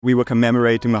We were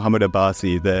commemorating Muhammad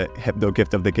Abbasi, the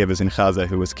gift of the givers in Gaza,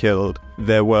 who was killed.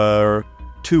 There were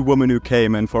two women who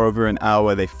came, and for over an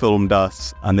hour they filmed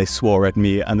us and they swore at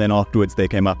me, and then afterwards they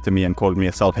came up to me and called me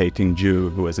a self-hating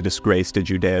Jew who was a disgrace to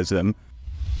Judaism.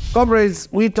 Comrades,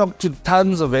 we talk to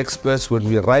tons of experts when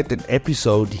we write an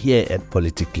episode here at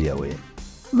Politically Aware.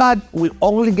 But we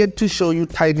only get to show you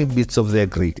tiny bits of their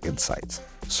great insights.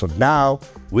 So now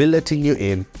we're letting you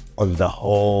in on the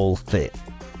whole thing.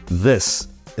 This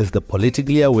is the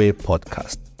Politically Aware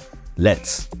podcast.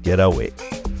 Let's get away.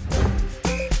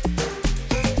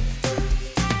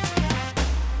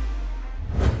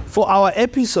 For our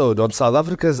episode on South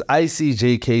Africa's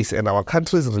ICJ case and our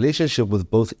country's relationship with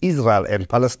both Israel and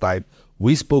Palestine,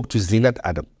 we spoke to Zinat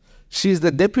Adam. She is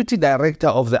the Deputy Director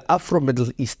of the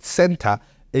Afro-Middle East Center,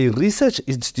 a research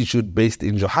institute based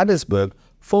in Johannesburg,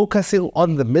 focusing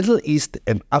on the Middle East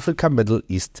and Africa-Middle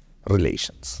East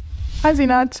relations. Hi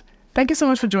Zinat, thank you so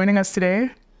much for joining us today.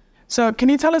 So can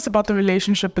you tell us about the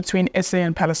relationship between SA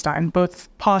and Palestine, both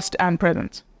past and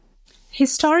present?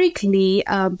 Historically,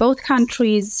 both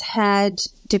countries had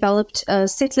developed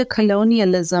settler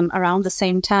colonialism around the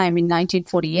same time in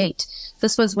 1948.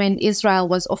 This was when Israel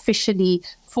was officially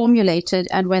formulated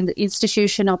and when the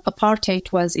institution of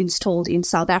apartheid was installed in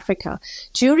South Africa.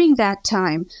 During that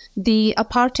time, the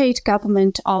apartheid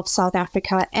government of South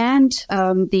Africa and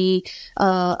the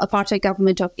apartheid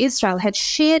government of Israel had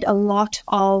shared a lot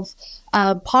of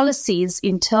policies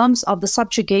in terms of the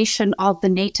subjugation of the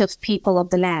native people of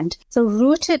the land. So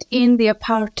rooted in the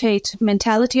apartheid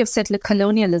mentality of settler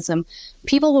colonialism,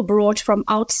 people were brought from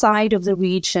outside of the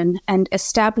region and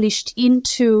established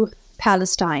into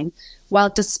Palestine while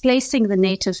displacing the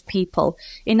native people.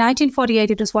 In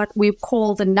 1948, it was what we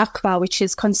call the Nakba, which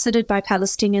is considered by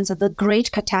Palestinians as the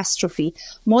great catastrophe.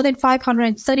 More than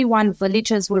 531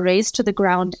 villages were razed to the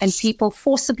ground and people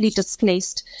forcibly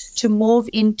displaced to move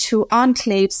into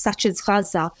enclaves such as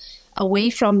Gaza, away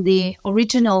from the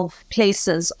original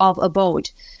places of abode.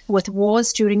 With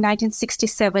wars during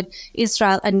 1967,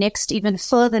 Israel annexed even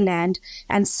further land,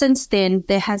 and since then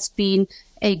there has been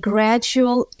a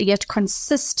gradual yet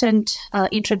consistent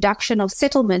introduction of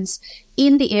settlements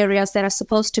in the areas that are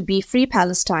supposed to be free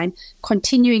Palestine,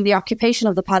 continuing the occupation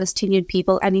of the Palestinian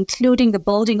people and including the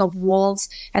building of walls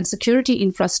and security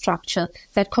infrastructure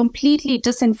that completely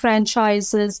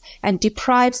disenfranchises and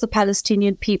deprives the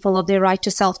Palestinian people of their right to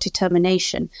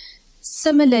self-determination.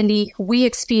 Similarly, we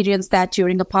experienced that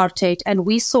during apartheid, and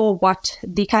we saw what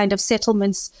the kind of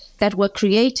settlements that were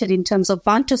created in terms of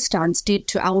Bantustans did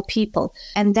to our people.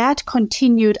 And that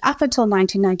continued up until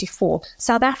 1994.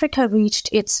 South Africa reached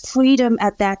its freedom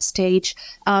at that stage,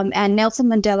 and Nelson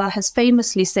Mandela has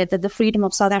famously said that the freedom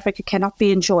of South Africa cannot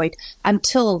be enjoyed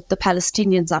until the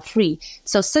Palestinians are free.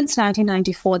 So since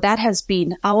 1994, that has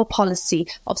been our policy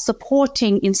of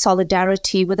supporting in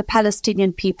solidarity with the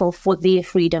Palestinian people for their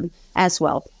freedom as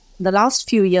well. In the last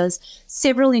few years,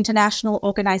 several international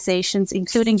organizations,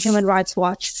 including Human Rights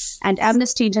Watch and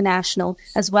Amnesty International,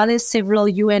 as well as several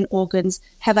UN organs,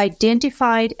 have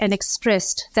identified and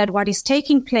expressed that what is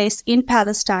taking place in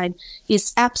Palestine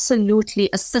is absolutely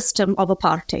a system of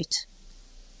apartheid.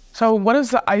 So what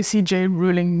does the ICJ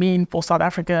ruling mean for South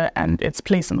Africa and its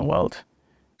place in the world?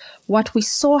 What we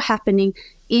saw happening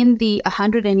in the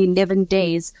 111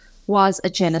 days was a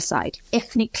genocide,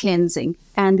 ethnic cleansing,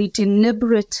 and the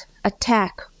deliberate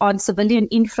attack on civilian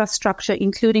infrastructure,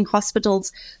 including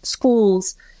hospitals,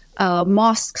 schools,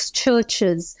 mosques,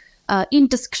 churches,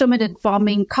 indiscriminate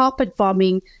bombing, carpet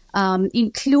bombing,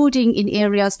 including in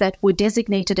areas that were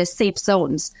designated as safe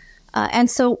zones.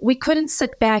 And so we couldn't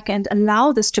sit back and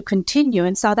allow this to continue.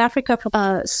 And South Africa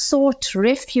sought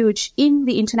refuge in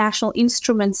the international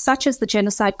instruments such as the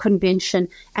Genocide Convention,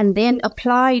 and then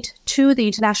applied to the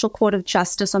International Court of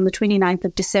Justice on the 29th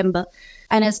of December.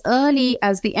 And as early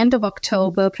as the end of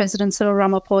October, President Cyril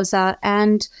Ramaphosa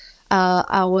and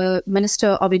our Minister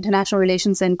of International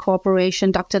Relations and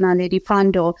Cooperation, Dr. Naledi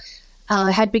Pandor,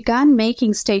 had begun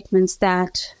making statements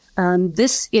that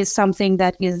this is something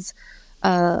that is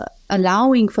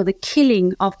allowing for the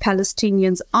killing of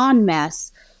Palestinians en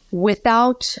masse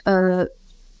without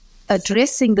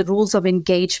addressing the rules of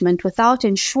engagement, without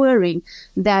ensuring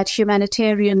that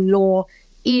humanitarian law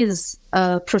is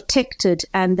protected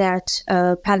and that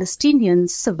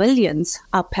Palestinians, civilians,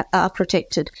 are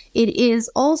protected. It is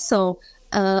also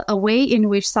a way in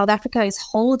which South Africa is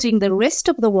holding the rest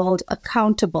of the world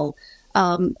accountable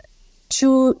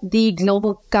to the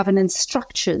global governance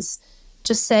structures,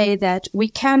 to say that we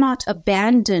cannot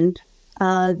abandon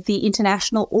the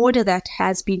international order that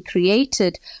has been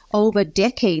created over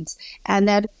decades, and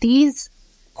that these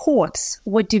courts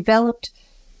were developed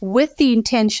with the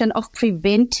intention of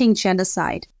preventing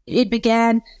genocide. It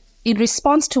began in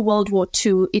response to World War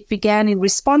II. It began in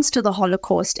response to the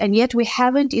Holocaust, and yet we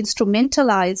haven't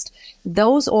instrumentalized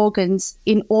those organs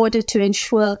in order to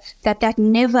ensure that that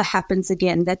never happens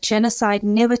again, that genocide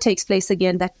never takes place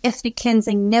again, that ethnic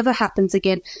cleansing never happens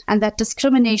again, and that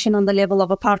discrimination on the level of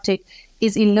apartheid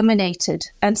is eliminated.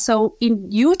 And so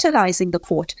in utilizing the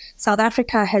court, South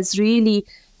Africa has really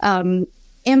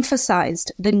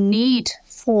emphasized the need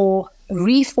for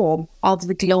reform of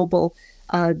the global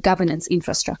governance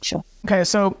infrastructure. Okay,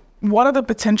 so what are the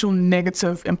potential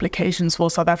negative implications for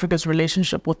South Africa's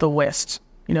relationship with the West,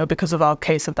 because of our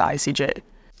case of the ICJ?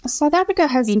 South Africa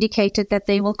has indicated that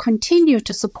they will continue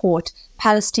to support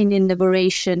Palestinian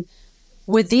liberation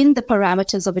within the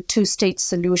parameters of a two-state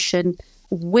solution,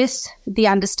 with the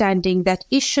understanding that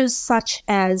issues such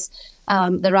as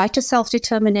the right to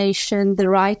self-determination, the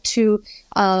right to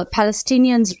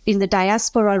Palestinians in the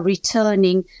diaspora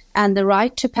returning, and the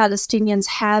right to Palestinians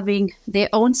having their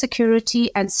own security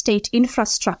and state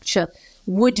infrastructure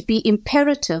would be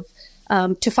imperative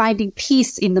to finding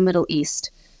peace in the Middle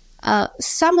East.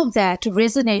 Some of that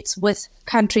resonates with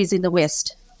countries in the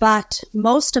West, but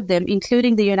most of them,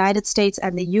 including the United States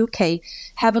and the UK,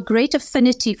 have a great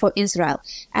affinity for Israel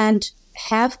and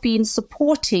have been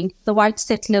supporting the white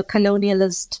settler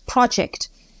colonialist project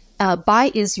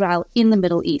by Israel in the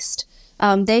Middle East.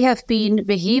 They have been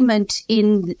vehement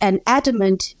in and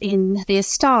adamant in their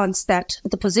stance that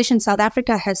the position South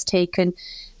Africa has taken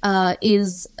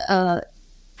is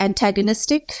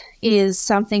antagonistic, is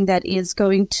something that is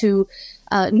going to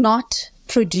not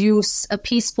produce a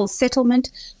peaceful settlement.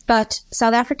 But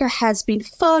South Africa has been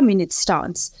firm in its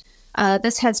stance.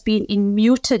 This has been in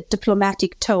muted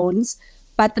diplomatic tones,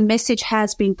 but the message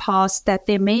has been passed that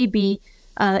there may be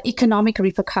economic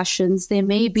repercussions, there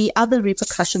may be other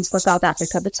repercussions for South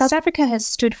Africa. But South Africa has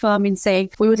stood firm in saying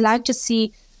we would like to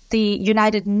see the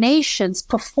United Nations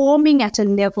performing at a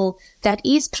level that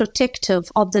is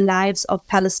protective of the lives of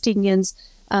Palestinians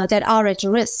that are at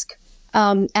risk.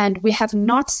 And we have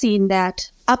not seen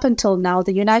that up until now.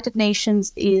 The United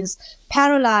Nations is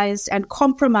paralyzed and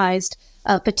compromised,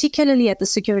 particularly at the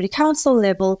Security Council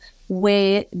level,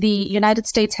 where the United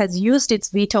States has used its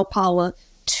veto power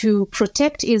to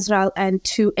protect Israel and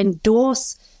to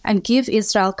endorse and give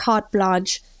Israel carte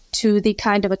blanche to the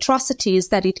kind of atrocities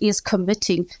that it is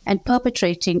committing and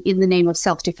perpetrating in the name of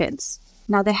self-defense.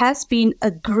 Now, there has been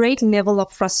a great level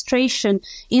of frustration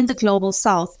in the Global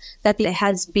South that there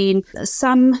has been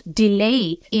some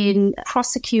delay in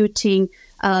prosecuting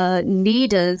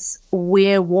leaders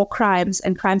where war crimes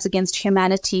and crimes against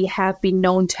humanity have been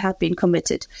known to have been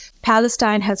committed.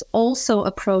 Palestine has also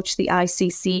approached the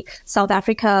ICC. South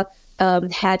Africa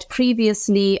had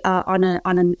previously on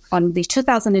the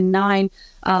 2009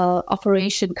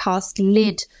 Operation Cast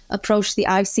Lead approached the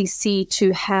ICC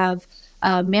to have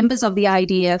members of the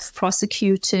IDF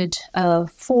prosecuted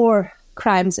for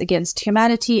crimes against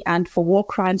humanity and for war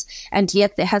crimes, and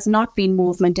yet there has not been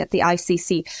movement at the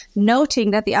ICC, noting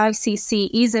that the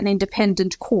ICC is an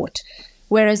independent court,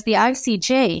 whereas the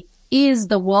ICJ is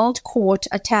the world court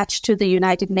attached to the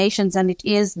United Nations, and it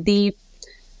is the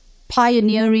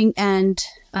pioneering and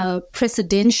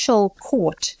precedential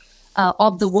court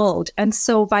of the world. And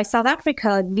so by South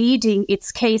Africa leading its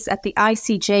case at the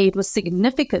ICJ, it was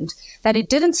significant that it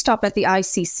didn't stop at the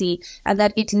ICC and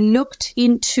that it looked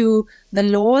into the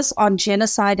laws on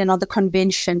genocide and on the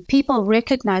convention. People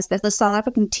recognized that the South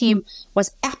African team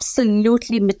was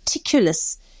absolutely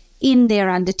meticulous in their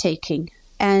undertaking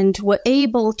and were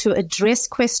able to address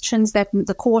questions that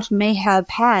the court may have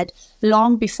had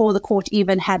long before the court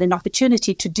even had an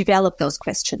opportunity to develop those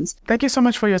questions. Thank you so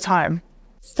much for your time.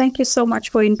 Thank you so much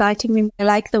for inviting me. I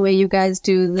like the way you guys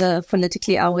do the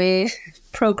Politically Aware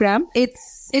program.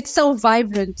 It's so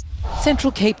vibrant.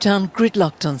 Central Cape Town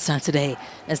gridlocked on Saturday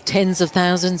as tens of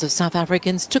thousands of South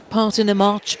Africans took part in a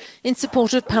march in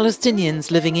support of Palestinians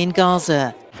living in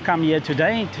Gaza. I've come here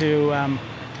today to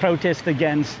protest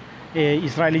against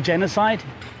Israeli genocide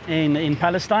in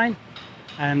Palestine,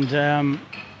 and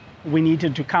we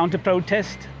needed to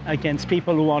counter-protest against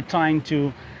people who are trying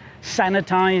to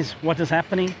sanitize what is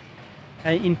happening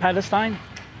in Palestine,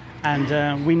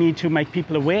 and we need to make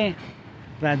people aware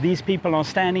that these people are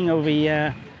standing over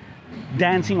here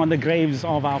dancing on the graves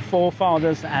of our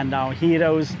forefathers and our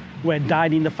heroes who had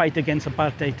died in the fight against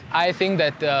apartheid. I think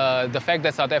that the fact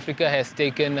that South Africa has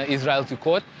taken Israel to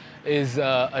court is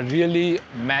a really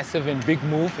massive and big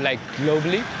move, like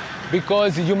globally,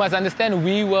 because you must understand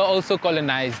we were also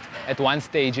colonized at one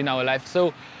stage in our life.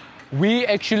 So we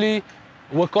actually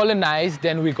were colonized,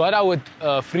 then we got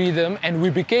our freedom and we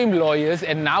became lawyers,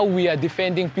 and now we are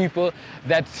defending people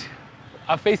that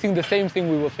are facing the same thing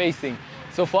we were facing.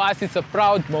 So for us, it's a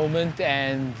proud moment,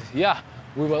 and yeah,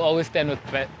 we will always stand with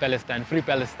Palestine, free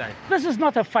Palestine. This is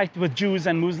not a fight with Jews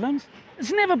and Muslims.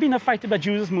 It's never been a fight about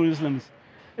Jews and Muslims.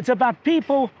 It's about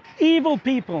people, evil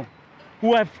people,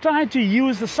 who have tried to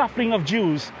use the suffering of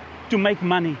Jews to make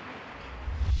money.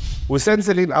 We sent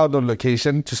Celine out on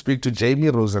location to speak to Jamie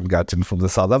Rosengarten from the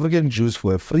South African Jews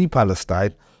for a Free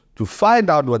Palestine to find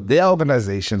out what their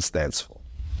organization stands for.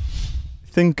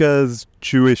 I think as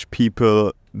Jewish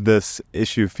people, this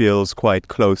issue feels quite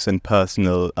close and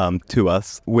personal to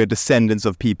us. We're descendants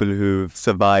of people who've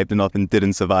survived and often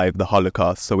didn't survive the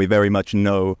Holocaust, so we very much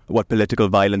know what political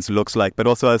violence looks like. But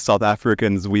also as South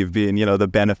Africans, we've been, the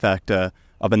benefactor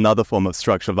of another form of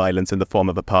structural violence in the form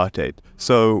of apartheid.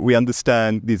 So we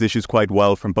understand these issues quite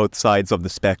well from both sides of the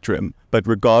spectrum. But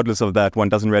regardless of that, one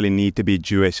doesn't really need to be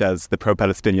Jewish, as the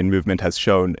pro-Palestinian movement has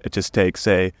shown. It just takes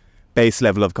a base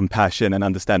level of compassion and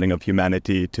understanding of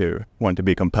humanity to want to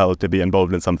be compelled to be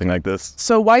involved in something like this.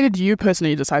 So why did you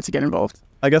personally decide to get involved?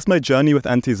 I guess my journey with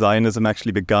anti-Zionism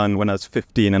actually began when I was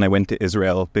 15 and I went to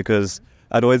Israel, because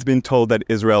I'd always been told that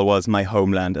Israel was my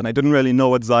homeland, and I didn't really know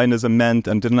what Zionism meant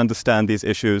and didn't understand these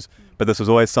issues, but this was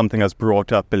always something I was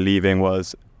brought up believing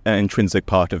was an intrinsic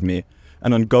part of me.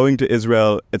 And on going to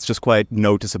Israel, it's just quite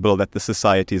noticeable that the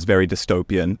society is very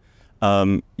dystopian.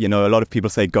 A lot of people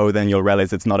say, go there and you'll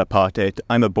realize it's not apartheid.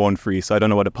 I'm a born free, so I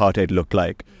don't know what apartheid looked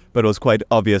like. But it was quite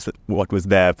obvious what was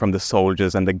there, from the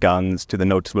soldiers and the guns to the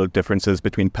noticeable differences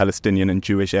between Palestinian and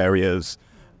Jewish areas,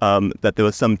 that there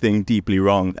was something deeply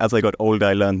wrong. As I got older,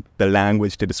 I learned the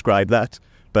language to describe that.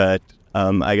 But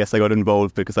I guess I got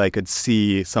involved because I could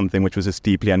see something which was just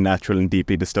deeply unnatural and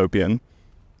deeply dystopian.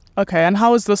 Okay, and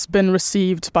how has this been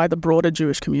received by the broader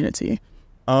Jewish community?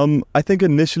 I think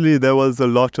initially there was a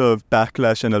lot of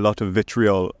backlash and a lot of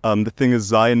vitriol. The thing is,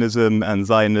 Zionism and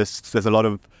Zionists,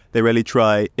 they really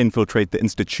try infiltrate the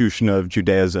institution of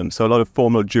Judaism. So a lot of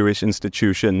formal Jewish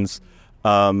institutions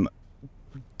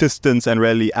distance and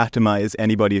really atomize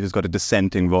anybody who's got a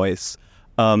dissenting voice.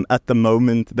 At the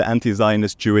moment, the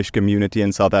anti-Zionist Jewish community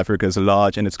in South Africa is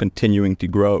large and it's continuing to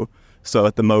grow. So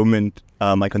at the moment,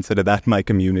 I consider that my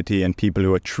community and people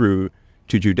who are true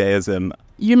to Judaism.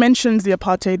 You mentioned the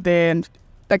apartheid there, and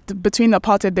between the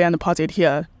apartheid there and the apartheid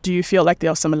here, do you feel like there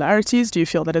are similarities? Do you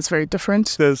feel that it's very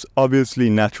different? There's obviously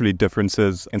naturally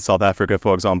differences. In South Africa,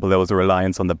 for example, there was a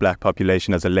reliance on the black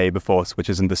population as a labor force, which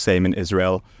isn't the same in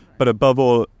Israel. But above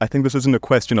all, I think this isn't a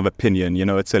question of opinion,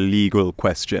 it's a legal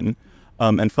question.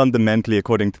 And fundamentally,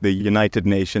 according to the United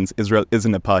Nations, Israel is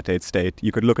an apartheid state.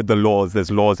 You could look at the laws.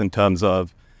 There's laws in terms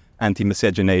of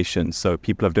anti-miscegenation, so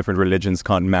people of different religions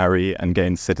can't marry and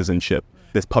gain citizenship.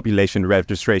 There's population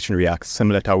registration reacts,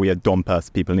 similar to how we at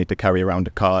Dompas, people need to carry around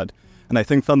a card. And I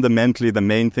think fundamentally the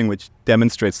main thing which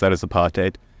demonstrates that as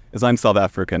apartheid is I'm South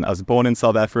African. I was born in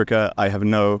South Africa. I have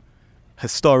no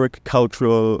historic,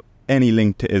 cultural, any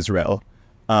link to Israel.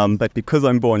 But because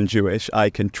I'm born Jewish, I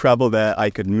can travel there, I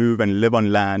could move and live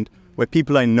on land where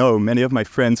people I know, many of my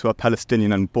friends who are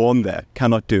Palestinian and born there,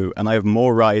 cannot do. And I have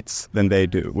more rights than they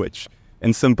do, which,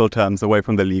 in simple terms, away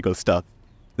from the legal stuff,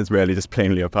 is really just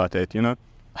plainly apartheid,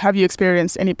 Have you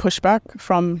experienced any pushback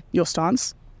from your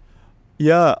stance?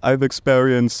 Yeah, I've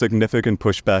experienced significant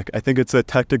pushback. I think it's a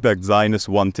tactic that Zionists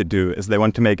want to do, is they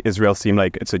want to make Israel seem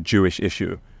like it's a Jewish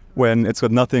issue, when it's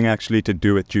got nothing actually to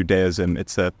do with Judaism.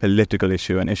 It's a political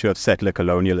issue, an issue of settler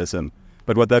colonialism.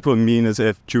 But what that will mean is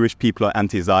if Jewish people are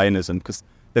anti-Zionism, because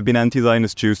there have been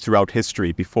anti-Zionist Jews throughout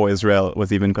history before Israel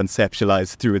was even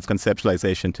conceptualized through its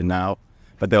conceptualization to now.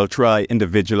 But they'll try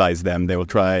individualize them, they will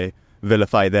try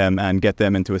vilify them and get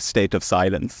them into a state of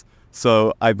silence.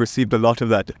 So I've received a lot of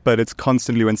that, but it's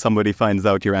constantly when somebody finds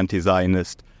out you're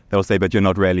anti-Zionist, they'll say, but you're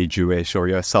not really Jewish, or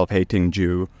you're a self-hating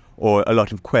Jew, or a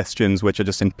lot of questions which are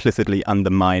just implicitly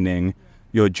undermining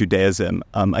your Judaism.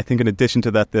 I think in addition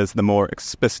to that, there's the more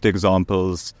explicit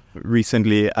examples.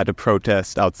 Recently at a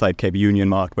protest outside Cape Union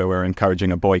Mart where we're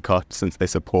encouraging a boycott since they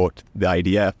support the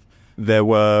IDF, there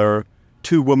were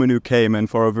two women who came and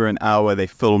for over an hour they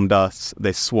filmed us,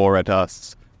 they swore at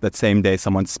us. That same day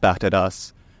someone spat at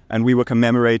us. And we were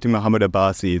commemorating Muhammad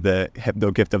Abbasi,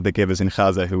 the gift of the givers in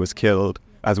Gaza, who was killed.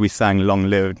 As we sang, long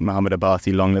live Muhammad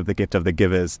Abbasi, long live the gift of the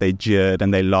givers, they jeered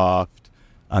and they laughed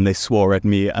and they swore at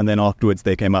me. And then afterwards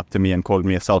they came up to me and called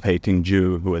me a self-hating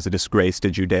Jew who was a disgrace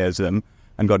to Judaism,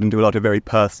 and got into a lot of very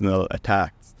personal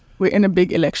attacks. We're in a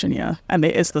big election year, and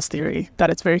there is this theory that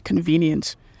it's very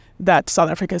convenient that South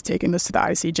Africa is taking this to the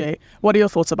ICJ. What are your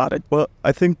thoughts about it? Well,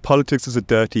 I think politics is a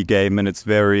dirty game, and it's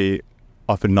very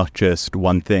often not just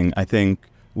one thing. I think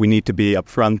we need to be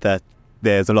upfront that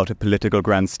there's a lot of political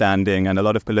grandstanding, and a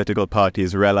lot of political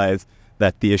parties realize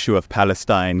that the issue of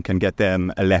Palestine can get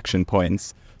them election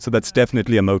points. So that's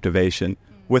definitely a motivation.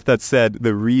 With that said,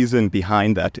 the reason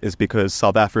behind that is because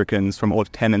South Africans from all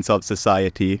tenets of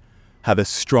society have a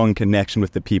strong connection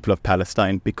with the people of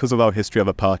Palestine because of our history of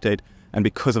apartheid and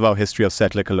because of our history of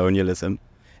settler colonialism.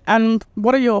 And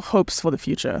what are your hopes for the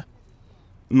future?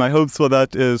 My hopes for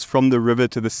that is from the river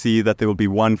to the sea, that there will be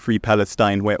one free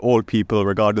Palestine where all people,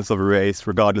 regardless of race,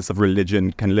 regardless of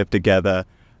religion, can live together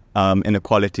in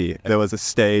equality. There was a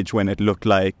stage when it looked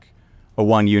like a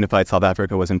one unified South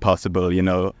Africa was impossible,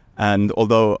 and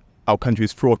although our country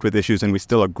is fraught with issues and we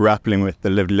still are grappling with the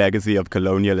lived legacy of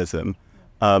colonialism,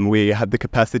 we had the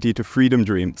capacity to freedom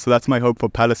dream. So that's my hope for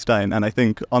Palestine. And I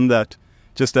think on that,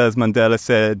 just as Mandela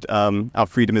said, our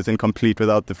freedom is incomplete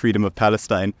without the freedom of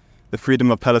Palestine. The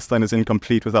freedom of Palestine is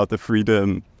incomplete without the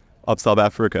freedom of South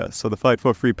Africa. So the fight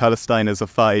for a free Palestine is a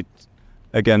fight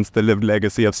against the lived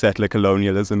legacy of settler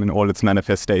colonialism in all its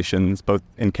manifestations, both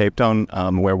in Cape Town,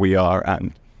 where we are,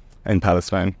 and in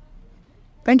Palestine.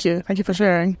 Thank you. Thank you for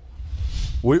sharing.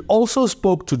 We also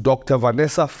spoke to Dr.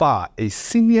 Vanessa Farr, a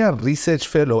senior research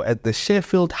fellow at the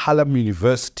Sheffield Hallam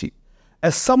University.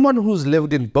 As someone who's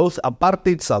lived in both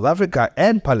apartheid South Africa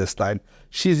and Palestine,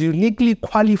 she's uniquely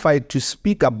qualified to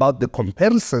speak about the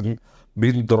comparison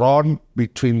being drawn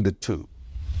between the two.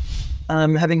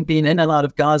 Having been in and out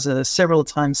of Gaza several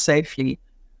times safely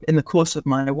in the course of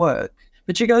my work,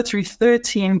 but you go through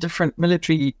 13 different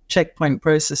military checkpoint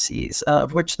processes,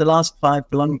 of which the last 5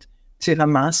 belonged to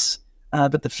Hamas,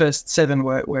 but the first 7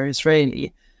 were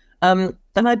Israeli. And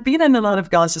I'd been in and out of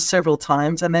Gaza several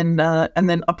times, and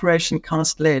then Operation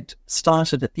Cast Lead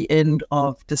started at the end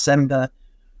of December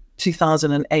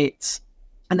 2008.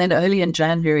 And then early in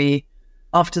January,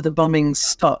 after the bombings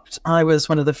stopped, I was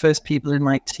one of the first people in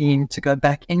my team to go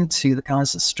back into the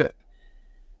Gaza Strip.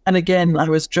 And again, I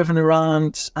was driven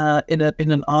around in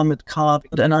an armored car,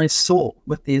 and I saw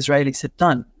what the Israelis had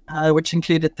done, which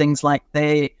included things like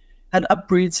they had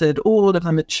uprooted all of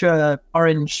the mature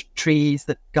orange trees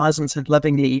that Gazans had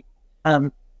lovingly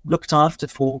looked after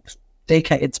for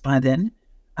decades by then.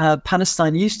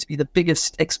 Palestine used to be the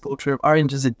biggest exporter of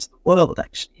oranges into the world,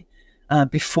 actually,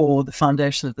 before the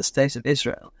foundation of the State of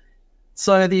Israel.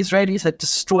 So the Israelis had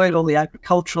destroyed all the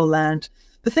agricultural land.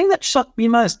 The thing that shocked me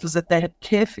most was that they had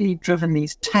carefully driven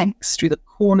these tanks through the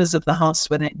corners of the house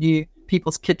where they knew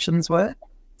people's kitchens were.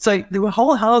 So there were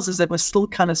whole houses that were still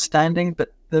kind of standing,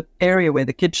 but the area where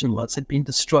the kitchen was had been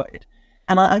destroyed.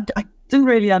 And I didn't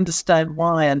really understand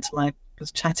why until I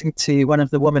was chatting to one of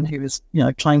the women who was,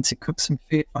 trying to cook some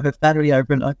food for her family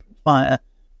over an open fire.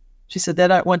 She said, they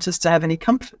don't want us to have any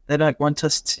comfort. They don't want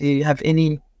us to have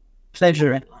any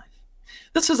pleasure in life.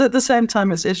 This was at the same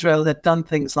time as Israel had done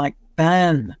things like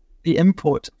ban the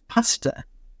import of pasta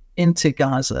into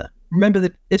Gaza. Remember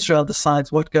that Israel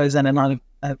decides what goes in and out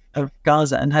of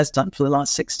Gaza, and has done for the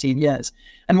last 16 years.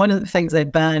 And one of the things they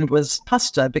banned was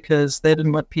pasta because they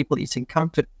didn't want people eating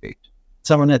comfort food.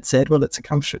 Someone had said, well, it's a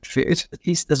comfort food. At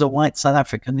least as a white South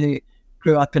African who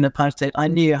grew up in apartheid, I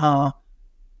knew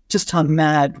just how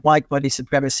mad white body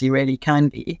supremacy really can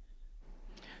be.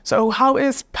 So how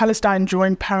is Palestine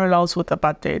drawing parallels with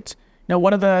apartheid?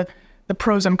 What are the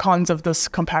pros and cons of this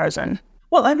comparison?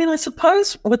 Well, I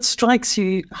suppose what strikes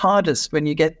you hardest when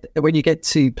you get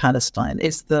to Palestine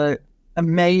is the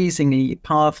amazingly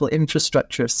powerful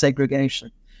infrastructure of segregation.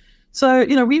 So,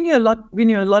 we knew a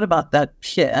lot about that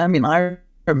here. I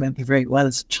remember very well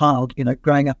as a child,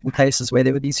 growing up in places where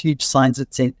there were these huge signs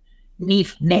that said,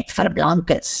 "Niet net for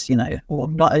blankes," or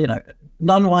not,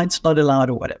 non-whites not allowed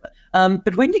or whatever.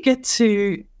 But when you get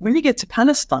to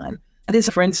Palestine, there's,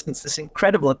 for instance, this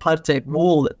incredible apartheid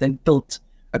wall that they built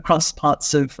across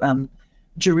parts of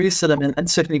Jerusalem and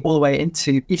certainly all the way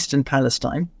into eastern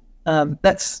Palestine.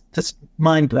 That's just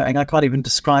mind-blowing. I can't even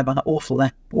describe how awful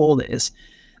that wall is.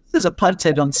 There's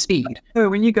apartheid on speed.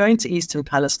 When you go into eastern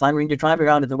Palestine, when you drive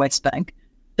around in the West Bank,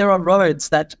 there are roads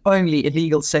that only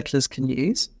illegal settlers can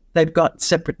use. They've got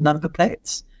separate number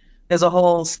plates. There's a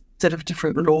whole set of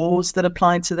different laws that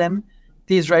apply to them.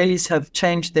 The Israelis have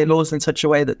changed their laws in such a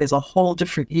way that there's a whole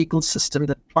different legal system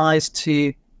that applies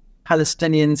to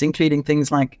Palestinians, including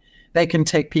things like they can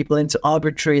take people into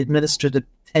arbitrary administrative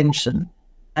detention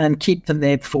and keep them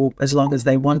there for as long as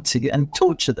they want to and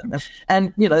torture them.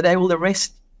 And, they will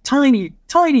arrest tiny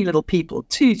little people,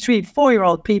 2, 3,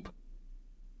 4-year-old people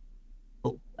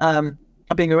are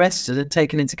being arrested and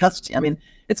taken into custody.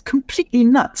 It's completely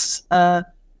nuts.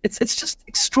 It's just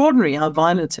extraordinary how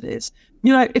violent it is.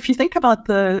 If you think about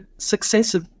the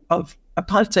success of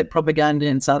apartheid propaganda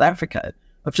in South Africa,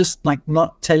 of just like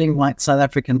not telling white South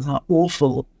Africans how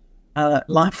awful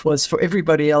life was for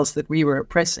everybody else that we were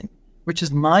oppressing, which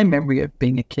is my memory of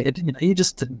being a kid. You know, you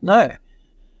just didn't know.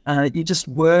 You just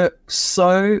were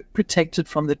so protected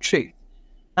from the truth.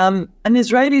 And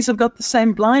Israelis have got the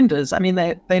same blinders. I mean,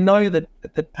 they know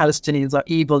that Palestinians are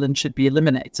evil and should be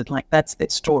eliminated. Like, that's their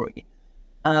story.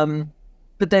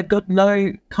 But they've got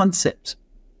no concept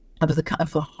of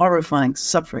the horrifying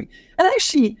suffering. And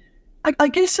actually, I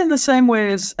guess in the same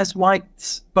way as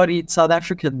white-bodied South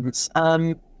Africans,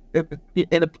 in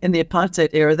the Apartheid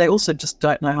era, they also just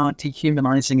don't know how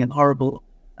dehumanizing and horrible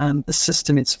the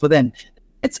system is for them.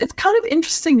 It's kind of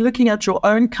interesting looking at your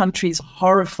own country's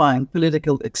horrifying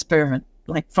political experiment,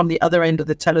 like from the other end of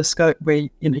the telescope, where you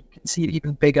can see it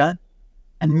even bigger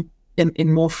and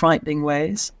in more frightening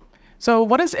ways. So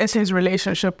what is SA's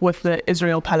relationship with the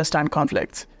Israel-Palestine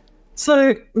conflict? So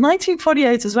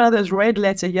 1948 is one of those red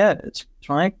letter years,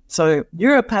 right? So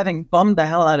Europe having bombed the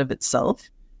hell out of itself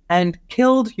and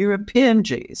killed European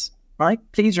Jews, right?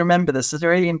 Please remember this, it's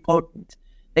really important.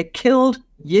 They killed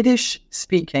Yiddish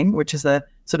speaking, which is a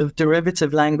sort of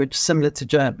derivative language similar to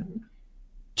German,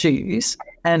 Jews,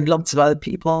 and lots of other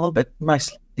people, but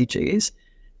mostly Jews.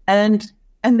 And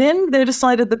then they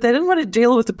decided that they didn't want to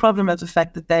deal with the problem of the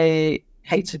fact that they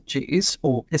hated Jews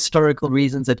for historical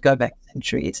reasons that go back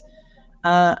centuries.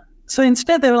 So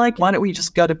instead they were like, why don't we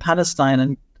just go to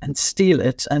Palestine and steal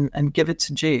it and give it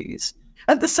to Jews?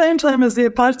 At the same time as the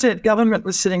apartheid government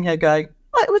was sitting here going,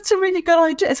 oh, it's a really good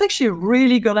idea. It's actually a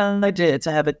really good idea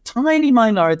to have a tiny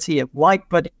minority of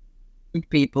white-bodied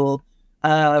people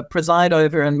preside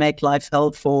over and make life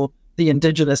hell for the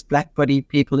indigenous black-bodied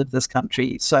people of this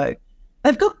country. So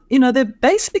they've got, they're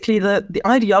basically the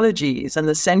ideologies and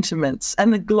the sentiments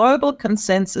and the global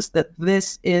consensus that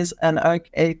this is an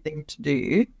okay thing to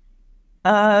do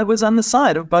was on the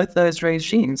side of both those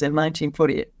regimes in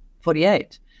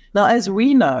 1948. Now, as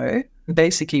we know,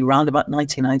 basically around about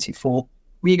 1994,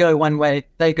 we go one way,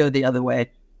 they go the other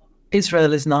way.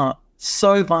 Israel is now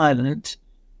so violent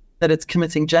that it's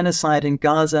committing genocide in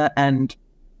Gaza and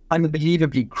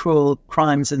unbelievably cruel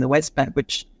crimes in the West Bank,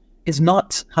 which is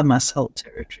not Hamas-held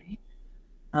territory.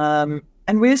 And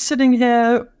we're sitting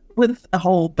here with a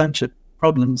whole bunch of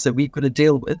problems that we've got to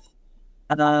deal with.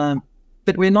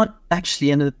 But we're not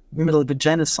actually in the middle of a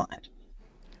genocide.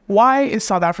 Why is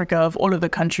South Africa, of all of the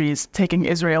countries, taking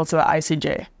Israel to the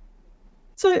ICJ?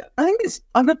 So I think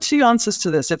I've got two answers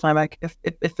to this, if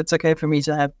it's okay for me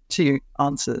to have two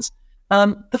answers.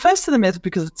 The first of them is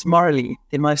because it's morally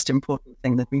the most important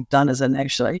thing that we've done as a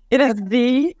nation. It is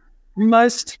the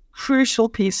most crucial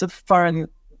piece of foreign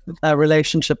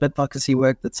relationship advocacy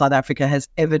work that South Africa has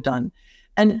ever done.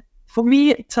 And for me,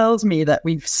 it tells me that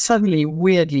we've suddenly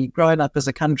weirdly grown up as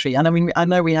a country. And I mean, I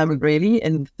know we haven't really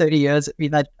in 30 years that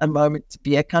we've had a moment to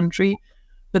be a country,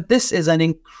 but this is an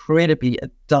incredibly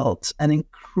adult, an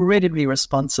incredibly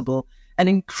responsible, an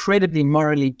incredibly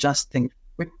morally just thing.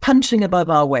 We're punching above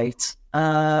our weight,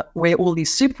 where all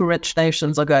these super rich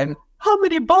nations are going, how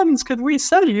many bombs can we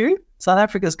sell you? South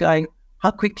Africa's going,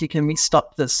 how quickly can we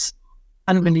stop this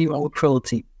unbelievable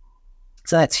cruelty?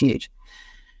 So that's huge.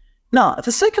 Now,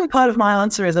 the second part of my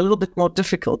answer is a little bit more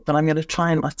difficult, but I'm going to try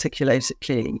and articulate it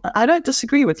clearly. I don't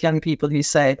disagree with young people who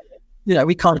say,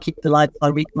 we can't keep the lights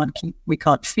on, we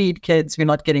can't feed kids, we're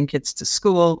not getting kids to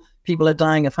school, people are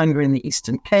dying of hunger in the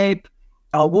Eastern Cape,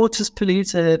 our water's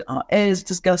polluted, our air is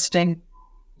disgusting.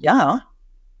 Yeah.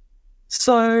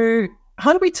 So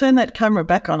how do we turn that camera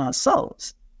back on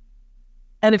ourselves?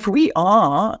 And if we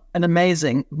are an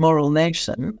amazing moral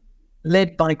nation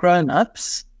led by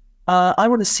grown-ups, I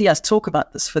want to see us talk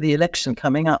about this for the election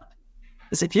coming up.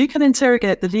 Because if you can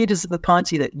interrogate the leaders of the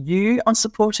party that you are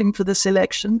supporting for this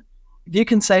election, if you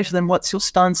can say to them, what's your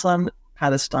stance on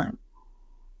Palestine?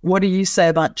 What do you say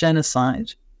about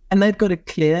genocide? And they've got a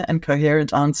clear and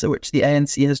coherent answer, which the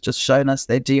ANC has just shown us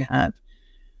they do have.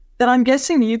 Then I'm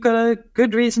guessing you've got a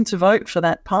good reason to vote for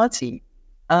that party.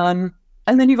 And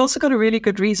then you've also got a really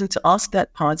good reason to ask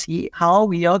that party how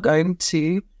we are going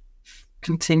to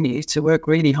continue to work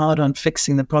really hard on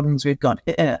fixing the problems we've got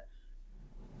here.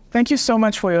 Thank you so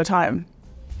much for your time.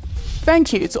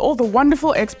 Thank you to all the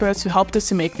wonderful experts who helped us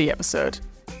to make the episode.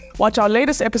 Watch our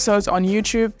latest episodes on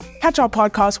YouTube, catch our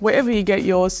podcast wherever you get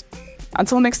yours.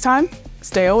 Until next time,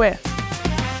 stay aware.